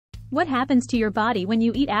What happens to your body when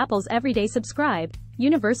you eat apples every day? Subscribe,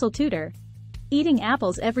 Universal Tutor. Eating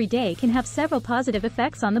apples every day can have several positive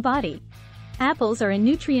effects on the body. Apples are a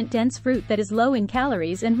nutrient-dense fruit that is low in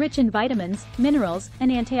calories and rich in vitamins, minerals,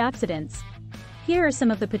 and antioxidants. Here are some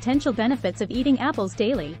of the potential benefits of eating apples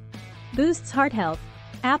daily. Boosts heart health.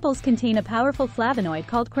 Apples contain a powerful flavonoid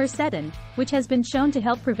called quercetin, which has been shown to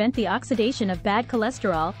help prevent the oxidation of bad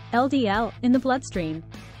cholesterol, LDL, in the bloodstream.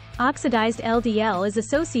 Oxidized LDL is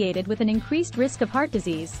associated with an increased risk of heart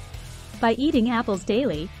disease. By eating apples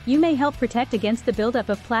daily, you may help protect against the buildup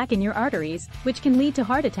of plaque in your arteries, which can lead to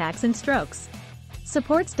heart attacks and strokes.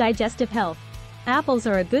 Supports digestive health. Apples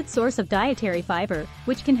are a good source of dietary fiber,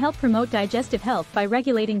 which can help promote digestive health by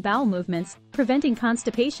regulating bowel movements, preventing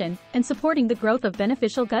constipation, and supporting the growth of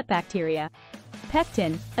beneficial gut bacteria.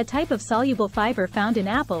 Pectin, a type of soluble fiber found in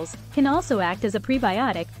apples, can also act as a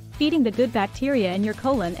prebiotic, feeding the good bacteria in your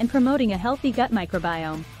colon and promoting a healthy gut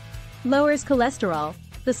microbiome. Lowers cholesterol.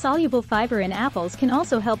 The soluble fiber in apples can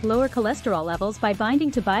also help lower cholesterol levels by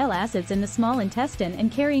binding to bile acids in the small intestine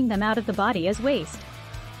and carrying them out of the body as waste.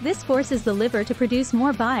 This forces the liver to produce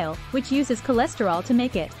more bile, which uses cholesterol to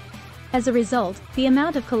make it. As a result, the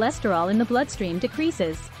amount of cholesterol in the bloodstream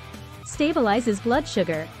decreases. Stabilizes blood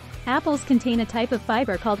sugar. Apples contain a type of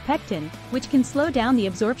fiber called pectin, which can slow down the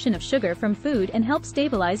absorption of sugar from food and help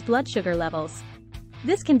stabilize blood sugar levels.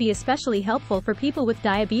 This can be especially helpful for people with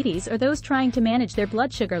diabetes or those trying to manage their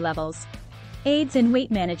blood sugar levels. Aids in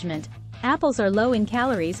weight management. Apples are low in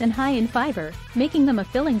calories and high in fiber, making them a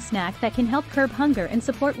filling snack that can help curb hunger and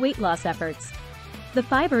support weight loss efforts. The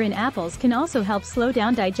fiber in apples can also help slow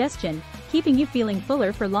down digestion, keeping you feeling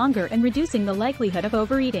fuller for longer and reducing the likelihood of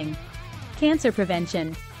overeating. Cancer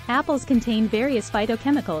prevention. Apples contain various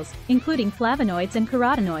phytochemicals, including flavonoids and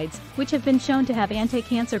carotenoids, which have been shown to have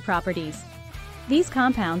anti-cancer properties. These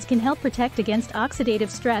compounds can help protect against oxidative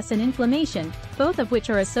stress and inflammation, both of which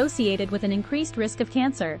are associated with an increased risk of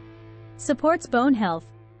cancer. Supports bone health.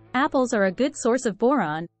 Apples are a good source of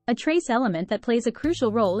boron, a trace element that plays a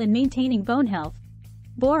crucial role in maintaining bone health.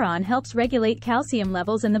 Boron helps regulate calcium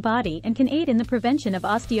levels in the body and can aid in the prevention of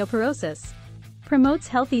osteoporosis. Promotes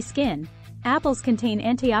healthy skin. Apples contain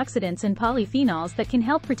antioxidants and polyphenols that can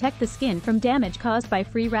help protect the skin from damage caused by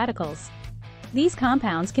free radicals. These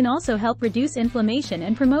compounds can also help reduce inflammation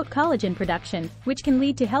and promote collagen production, which can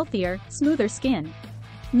lead to healthier, smoother skin.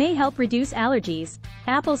 May help reduce allergies.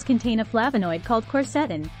 Apples contain a flavonoid called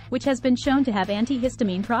quercetin, which has been shown to have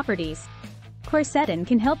antihistamine properties. Quercetin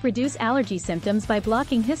can help reduce allergy symptoms by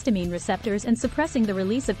blocking histamine receptors and suppressing the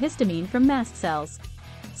release of histamine from mast cells.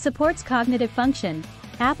 Supports cognitive function.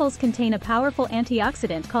 Apples contain a powerful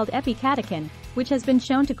antioxidant called epicatechin, which has been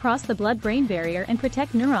shown to cross the blood-brain barrier and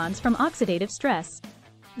protect neurons from oxidative stress.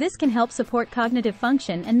 This can help support cognitive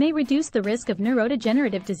function and may reduce the risk of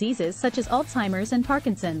neurodegenerative diseases such as Alzheimer's and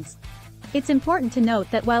Parkinson's. It's important to note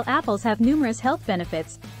that while apples have numerous health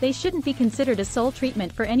benefits, they shouldn't be considered a sole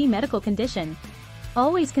treatment for any medical condition.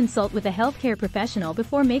 Always consult with a healthcare professional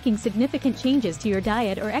before making significant changes to your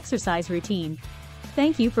diet or exercise routine.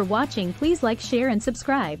 Thank you for watching. Please like, share and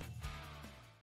subscribe.